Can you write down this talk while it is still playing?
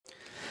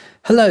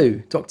Hello,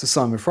 Dr.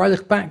 Simon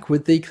Freilich back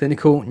with the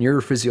Clinical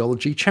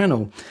Neurophysiology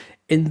channel.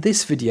 In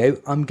this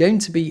video, I'm going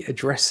to be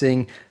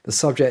addressing the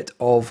subject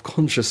of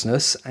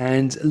consciousness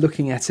and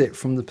looking at it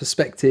from the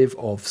perspective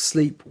of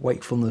sleep,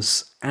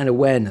 wakefulness, and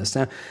awareness.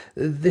 Now,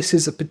 this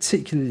is a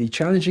particularly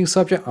challenging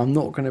subject. I'm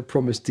not going to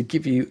promise to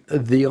give you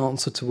the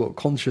answer to what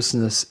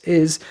consciousness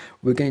is.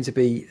 We're going to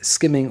be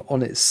skimming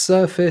on its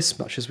surface,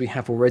 much as we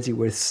have already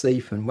with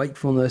sleep and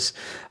wakefulness.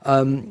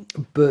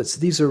 But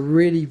these are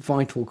really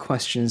vital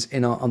questions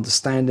in our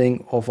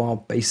understanding of our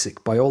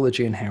basic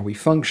biology and how we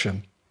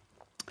function.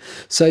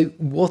 So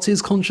what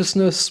is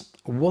consciousness,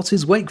 what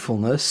is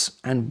wakefulness,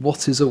 and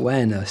what is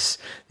awareness?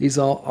 These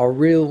are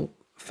real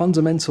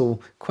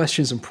fundamental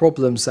questions and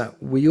problems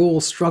that we all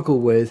struggle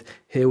with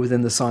here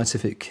within the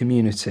scientific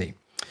community.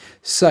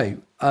 So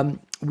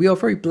we are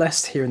very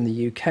blessed here in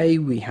the UK.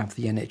 We have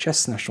the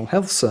NHS National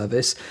Health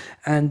Service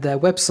and their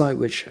website,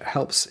 which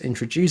helps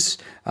introduce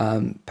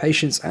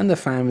patients and their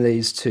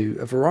families to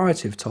a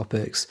variety of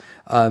topics,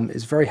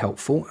 is very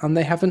helpful. And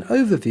they have an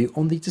overview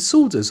on the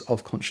disorders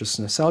of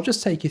consciousness. So I'll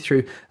just take you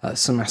through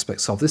some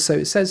aspects of this. So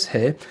it says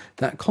here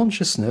that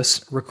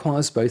consciousness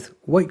requires both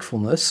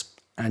wakefulness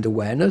and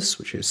awareness,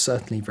 which is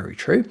certainly very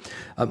true.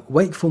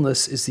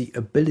 Wakefulness is the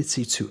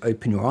ability to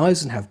open your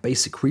eyes and have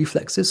basic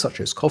reflexes such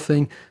as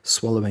coughing,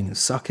 swallowing, and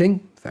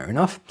sucking. Fair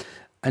enough.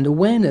 And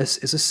awareness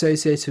is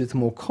associated with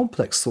more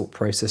complex thought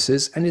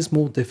processes and is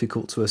more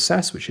difficult to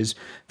assess, which is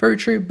very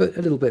true, but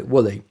a little bit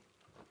woolly.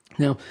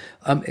 Now,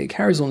 it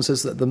carries on and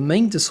says that the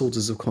main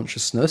disorders of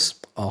consciousness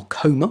are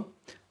coma,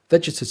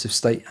 vegetative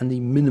state, and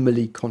the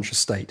minimally conscious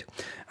state.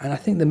 And I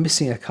think they're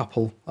missing a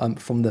couple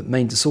from the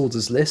main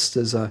disorders list.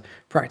 As a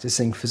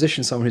practicing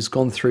physician, someone who's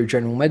gone through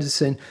general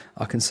medicine,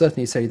 I can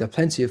certainly tell you there are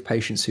plenty of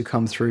patients who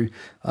come through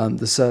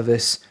the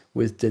service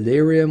with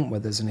delirium,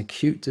 where there's an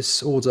acute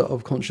disorder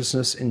of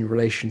consciousness in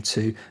relation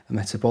to a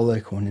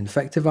metabolic or an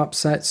infective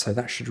upset, so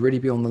that should really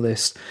be on the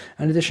list.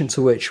 In addition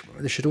to which,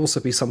 there should also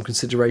be some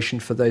consideration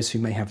for those who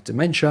may have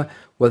dementia,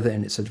 whether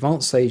in its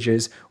advanced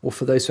stages, or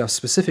for those who have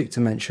specific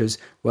dementias,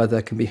 where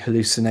there can be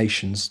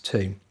hallucinations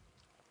too.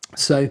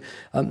 So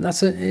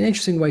that's an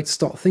interesting way to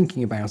start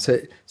thinking about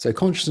it. So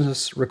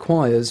consciousness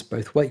requires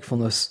both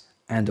wakefulness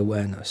and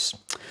awareness.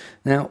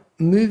 Now,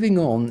 moving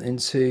on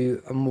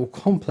into a more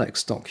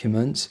complex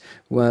document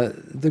where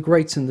the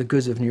great and the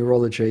good of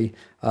neurology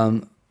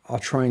are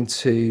trying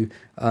to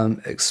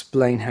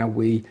explain how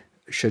we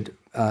should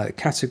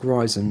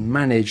categorize and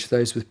manage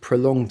those with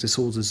prolonged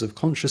disorders of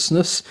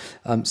consciousness.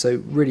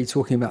 So really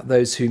talking about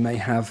those who may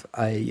have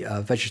a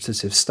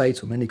vegetative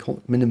state or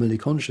minimally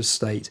conscious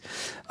state.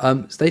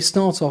 They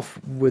start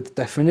off with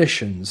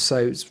definitions. So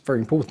it's very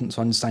important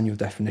to understand your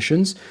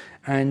definitions.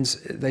 And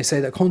they say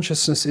that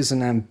consciousness is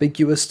an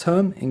ambiguous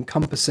term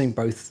encompassing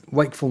both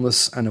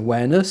wakefulness and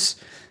awareness,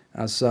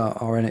 as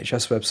our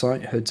NHS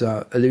website had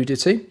alluded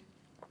to.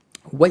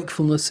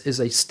 Wakefulness is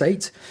a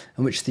state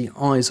in which the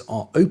eyes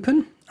are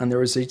open and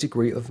there is a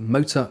degree of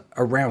motor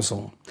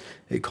arousal.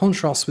 It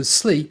contrasts with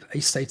sleep, a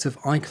state of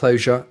eye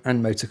closure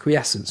and motor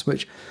quiescence,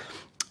 which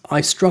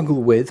I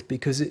struggle with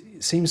because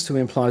it seems to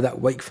imply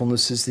that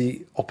wakefulness is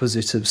the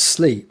opposite of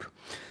sleep.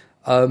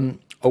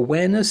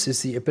 Awareness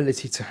is the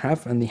ability to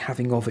have and the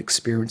having of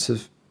experience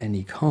of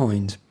any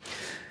kind.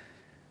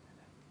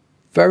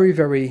 Very,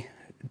 very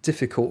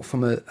difficult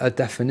from a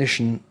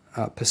definition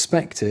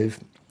perspective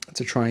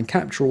to try and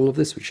capture all of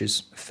this, which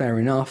is fair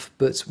enough,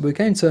 but we're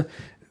going to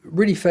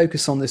really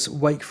focus on this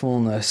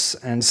wakefulness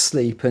and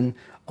sleep, and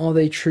are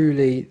they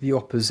truly the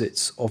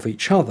opposites of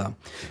each other?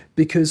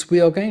 Because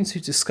we are going to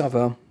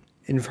discover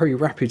in very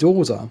rapid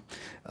order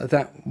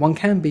that one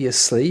can be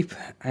asleep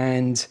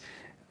and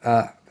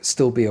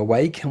still be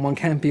awake, and one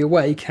can be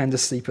awake and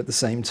asleep at the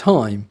same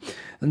time.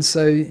 And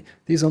so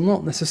these are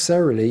not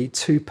necessarily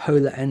two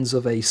polar ends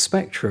of a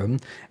spectrum,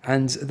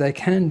 and there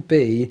can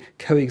be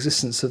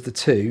coexistence of the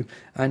two,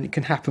 and it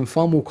can happen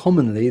far more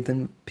commonly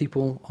than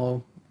people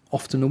are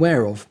often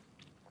aware of.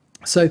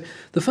 So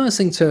the first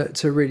thing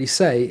to really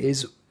say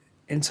is,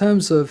 in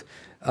terms of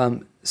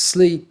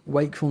sleep,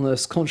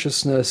 wakefulness,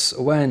 consciousness,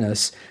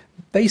 awareness,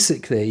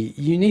 basically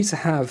you need to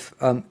have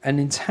an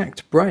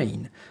intact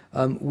brain.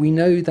 We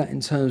know that in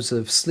terms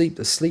of sleep,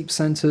 the sleep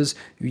centers,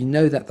 we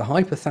know that the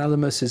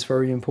hypothalamus is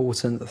very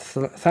important, the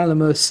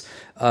thalamus,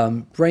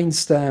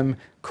 brainstem,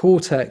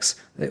 cortex,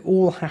 they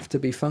all have to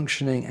be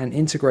functioning and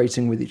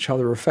integrating with each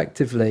other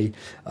effectively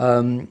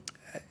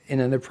in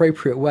an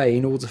appropriate way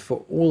in order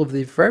for all of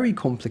the very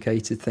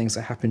complicated things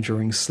that happen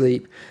during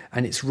sleep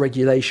and its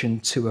regulation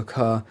to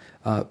occur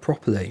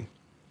properly.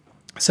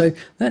 So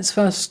let's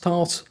first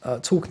start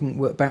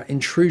talking about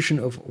intrusion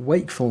of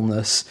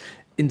wakefulness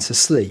into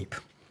sleep.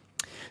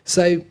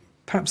 So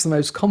perhaps the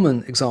most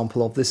common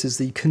example of this is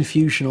the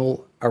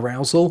confusional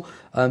arousal.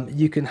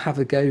 You can have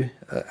a go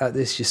at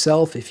this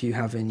yourself if you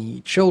have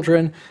any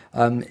children.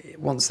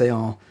 Once they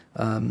are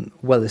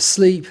well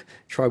asleep,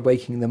 try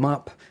waking them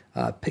up.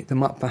 Pick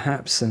them up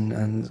perhaps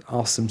and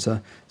ask them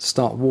to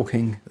start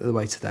walking the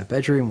way to their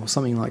bedroom or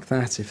something like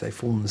that if they've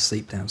fallen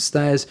asleep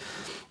downstairs.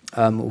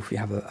 or if you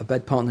have a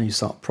bed partner, you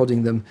start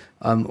prodding them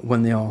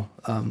when they are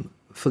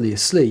fully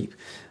asleep,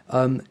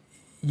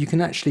 you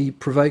can actually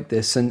provoke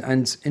this,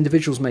 and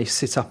individuals may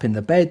sit up in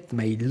the bed,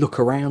 may look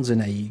around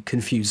in a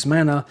confused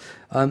manner,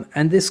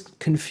 and this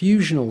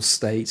confusional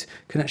state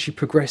can actually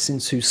progress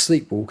into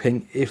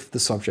sleepwalking if the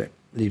subject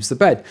leaves the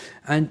bed.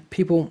 And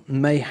people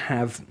may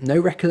have no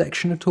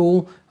recollection at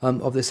all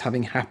of this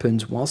having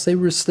happened whilst they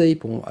were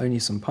asleep, or only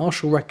some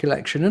partial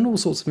recollection, and all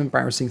sorts of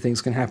embarrassing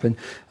things can happen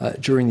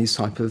during these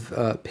type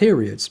of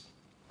periods.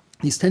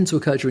 These tend to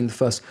occur during the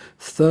first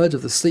third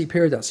of the sleep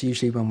period. That's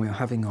usually when we are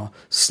having our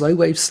slow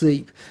wave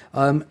sleep.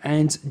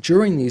 And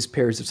during these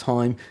periods of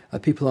time,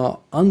 people are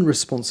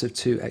unresponsive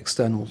to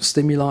external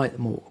stimuli,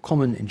 more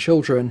common in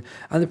children,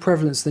 and the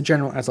prevalence in the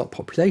general adult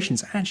population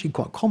is actually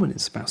quite common.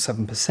 It's about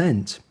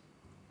 7%.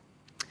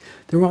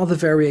 There are other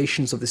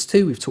variations of this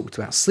too. We've talked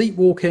about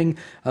sleepwalking.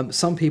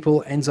 Some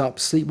people end up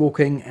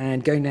sleepwalking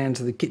and going down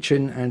to the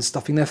kitchen and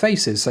stuffing their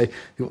faces. So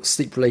you've got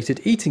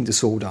sleep-related eating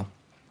disorder.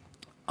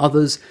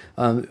 Others,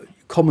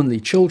 commonly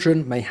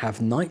children, may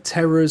have night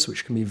terrors,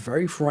 which can be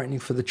very frightening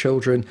for the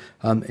children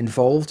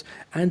involved.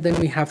 And then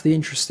we have the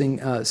interesting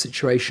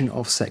situation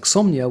of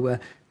sexsomnia, where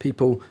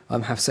people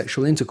have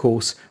sexual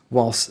intercourse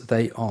whilst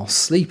they are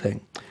sleeping.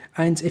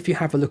 And if you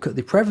have a look at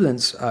the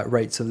prevalence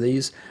rates of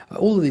these,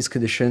 all of these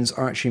conditions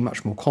are actually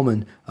much more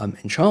common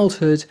in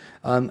childhood,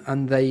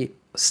 and they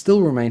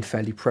still remain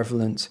fairly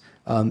prevalent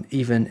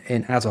even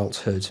in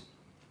adulthood.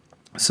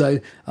 So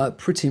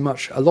pretty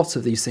much a lot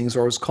of these things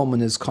are as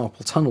common as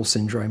carpal tunnel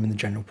syndrome in the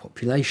general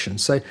population.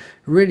 So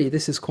really,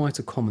 this is quite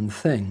a common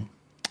thing.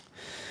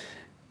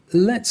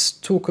 Let's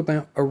talk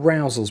about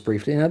arousals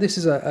briefly. Now, this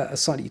is a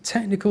slightly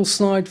technical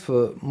slide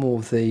for more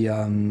of the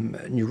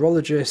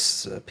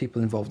neurologists,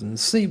 people involved in the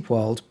sleep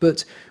world,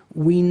 but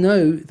we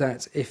know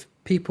that if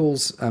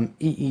people's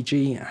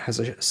EEG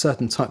has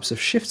certain types of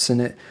shifts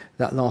in it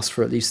that last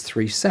for at least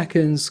 3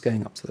 seconds,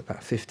 going up to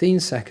about 15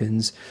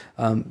 seconds,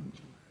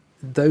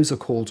 those are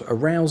called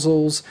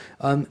arousals,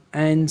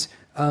 and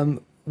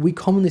we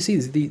commonly see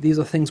these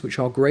are things which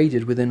are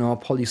graded within our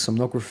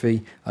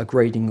polysomnography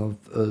grading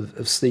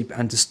of sleep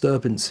and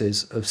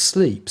disturbances of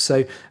sleep.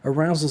 So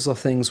arousals are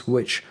things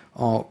which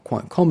are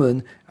quite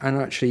common and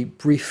are actually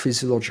brief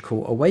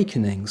physiological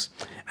awakenings.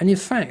 And in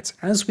fact,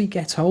 as we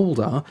get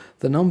older,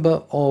 the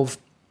number of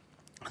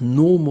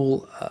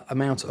normal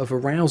amount of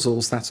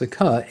arousals that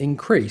occur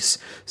increase.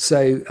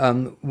 So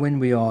when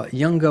we are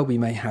younger, we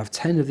may have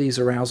 10 of these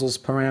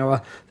arousals per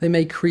hour. They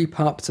may creep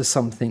up to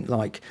something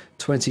like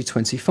 20,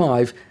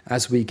 25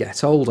 as we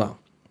get older.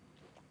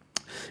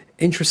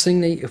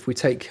 Interestingly, if we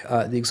take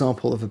the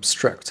example of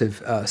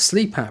obstructive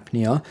sleep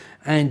apnea,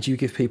 and you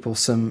give people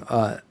some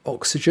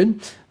oxygen,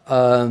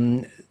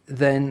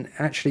 then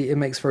actually it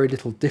makes very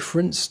little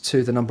difference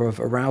to the number of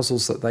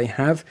arousals that they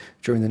have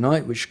during the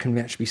night, which can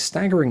actually be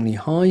staggeringly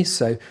high.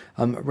 So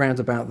around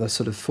about the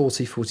sort of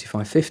 40,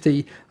 45,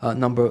 50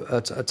 number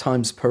at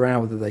times per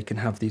hour that they can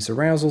have these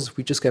arousals. If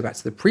we just go back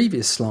to the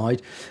previous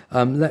slide,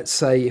 let's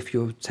say if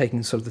you're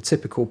taking sort of the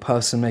typical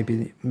person,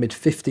 maybe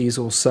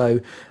mid-50s or so,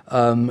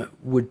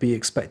 would be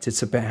expected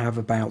to have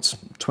about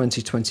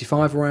 20,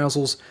 25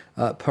 arousals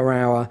per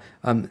hour.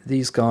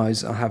 These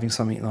guys are having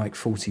something like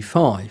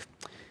 45.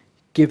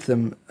 Give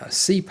them a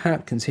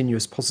CPAP,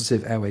 continuous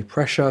positive airway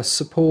pressure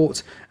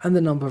support, and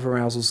the number of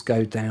arousals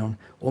go down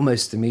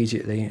almost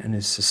immediately and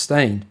is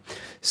sustained.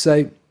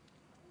 So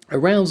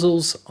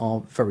arousals are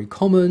very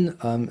common.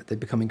 They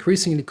become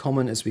increasingly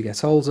common as we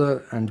get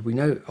older, and we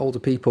know older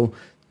people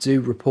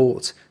do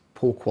report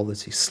poor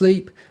quality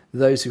sleep.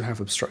 Those who have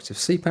obstructive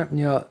sleep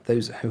apnea,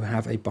 those who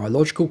have a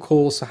biological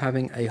cause for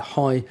having a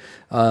high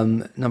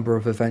number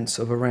of events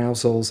of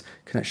arousals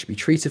can actually be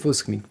treated for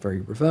this, can be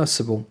very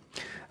reversible.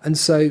 And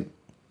so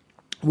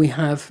we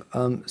have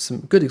some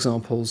good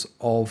examples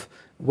of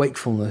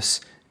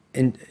wakefulness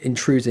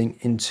intruding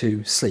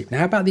into sleep. Now,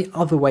 how about the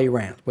other way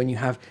around, when you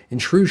have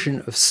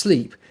intrusion of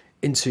sleep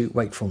into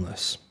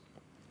wakefulness?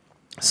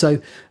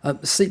 So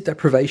sleep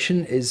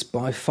deprivation is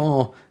by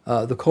far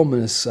the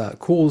commonest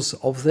cause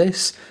of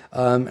this,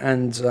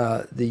 and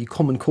the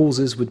common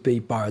causes would be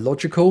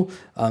biological,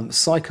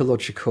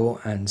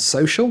 psychological and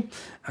social.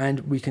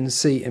 And we can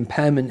see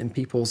impairment in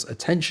people's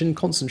attention,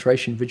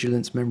 concentration,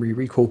 vigilance, memory,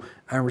 recall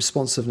and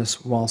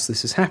responsiveness whilst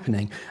this is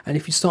happening. And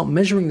if you start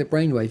measuring the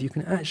brainwave, you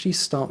can actually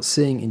start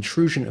seeing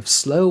intrusion of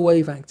slower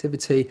wave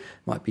activity,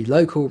 might be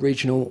local,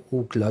 regional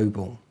or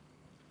global.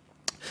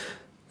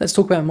 Let's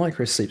talk about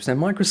microsleeps. Now,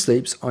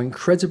 microsleeps are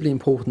incredibly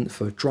important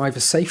for driver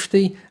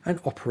safety and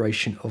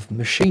operation of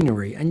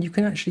machinery. And you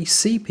can actually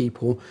see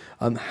people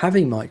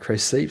having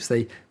microsleeps.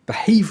 They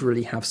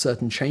behaviorally have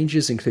certain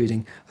changes,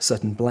 including a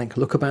certain blank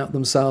look about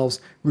themselves,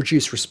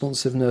 reduced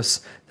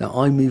responsiveness, their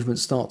eye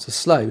movements start to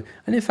slow.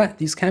 And in fact,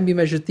 these can be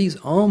measured. These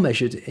are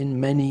measured in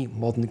many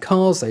modern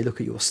cars. They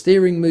look at your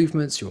steering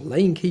movements, your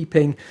lane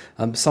keeping.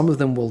 Some of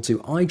them will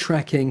do eye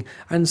tracking,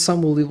 and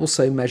some will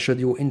also measure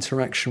your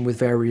interaction with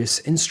various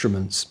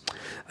instruments.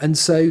 And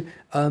so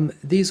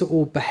these are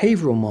all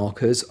behavioural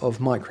markers of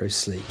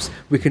microsleeps.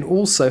 We can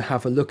also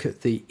have a look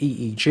at the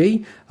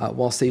EEG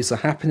whilst these are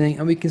happening,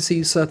 and we can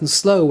see certain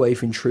slower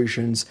wave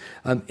intrusions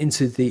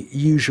into the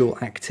usual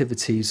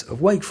activities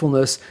of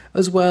wakefulness,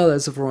 as well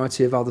as a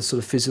variety of other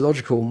sort of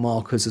physiological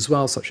markers as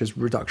well, such as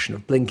reduction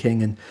of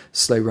blinking and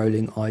slow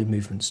rolling eye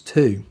movements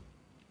too.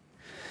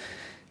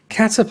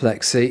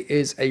 Cataplexy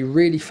is a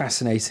really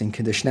fascinating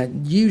condition.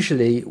 Now,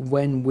 usually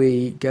when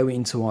we go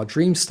into our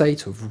dream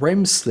state of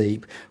REM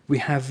sleep, we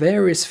have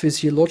various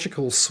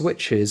physiological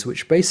switches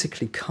which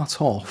basically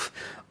cut off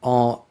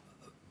our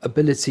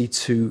ability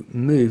to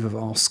move of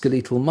our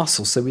skeletal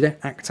muscles, so we don't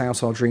act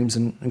out our dreams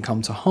and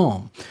come to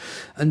harm.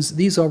 And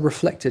these are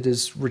reflected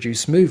as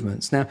reduced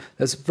movements. Now,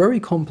 there's very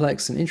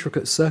complex and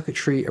intricate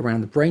circuitry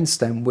around the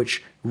brainstem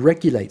which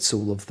regulates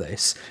all of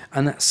this,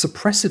 and that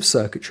suppressive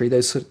circuitry,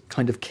 those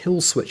kind of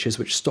kill switches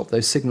which stop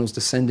those signals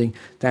descending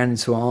down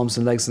into our arms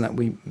and legs and that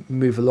we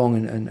move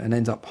along and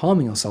end up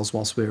harming ourselves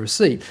whilst we're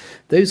asleep,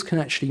 those can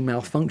actually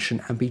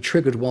malfunction and be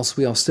triggered whilst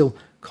we are still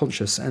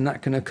conscious, and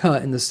that can occur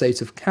in the state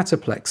of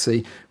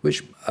cataplexy,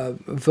 which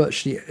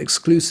virtually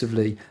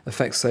exclusively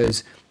affects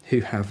those who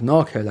have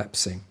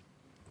narcolepsy.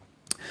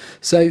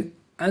 So,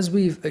 as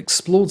we've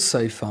explored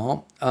so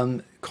far,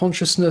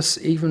 consciousness,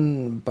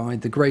 even by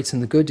the great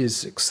and the good,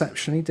 is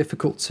exceptionally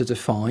difficult to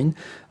define.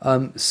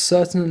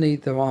 Certainly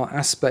there are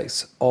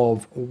aspects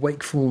of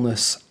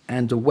wakefulness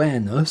and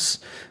awareness,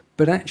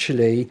 but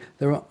actually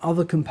there are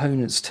other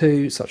components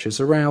too, such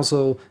as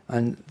arousal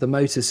and the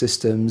motor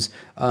systems,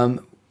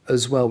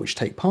 as well, which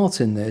take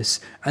part in this,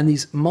 and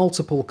these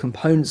multiple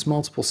components,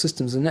 multiple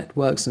systems and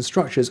networks and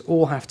structures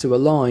all have to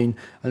align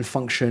and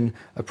function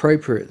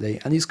appropriately,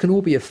 and these can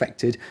all be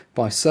affected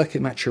by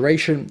circuit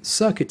maturation,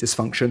 circuit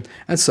dysfunction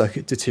and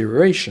circuit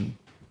deterioration.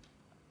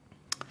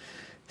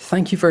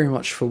 Thank you very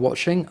much for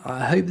watching.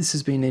 I hope this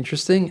has been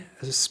interesting,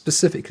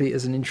 specifically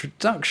as an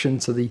introduction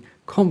to the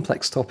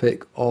complex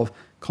topic of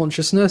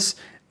consciousness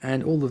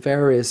and all the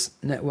various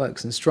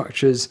networks and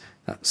structures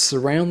that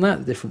surround that,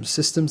 the different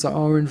systems that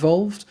are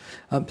involved.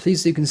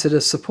 Please do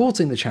consider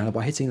supporting the channel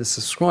by hitting the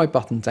subscribe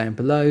button down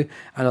below,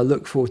 and I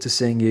look forward to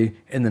seeing you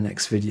in the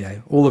next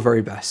video. All the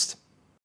very best.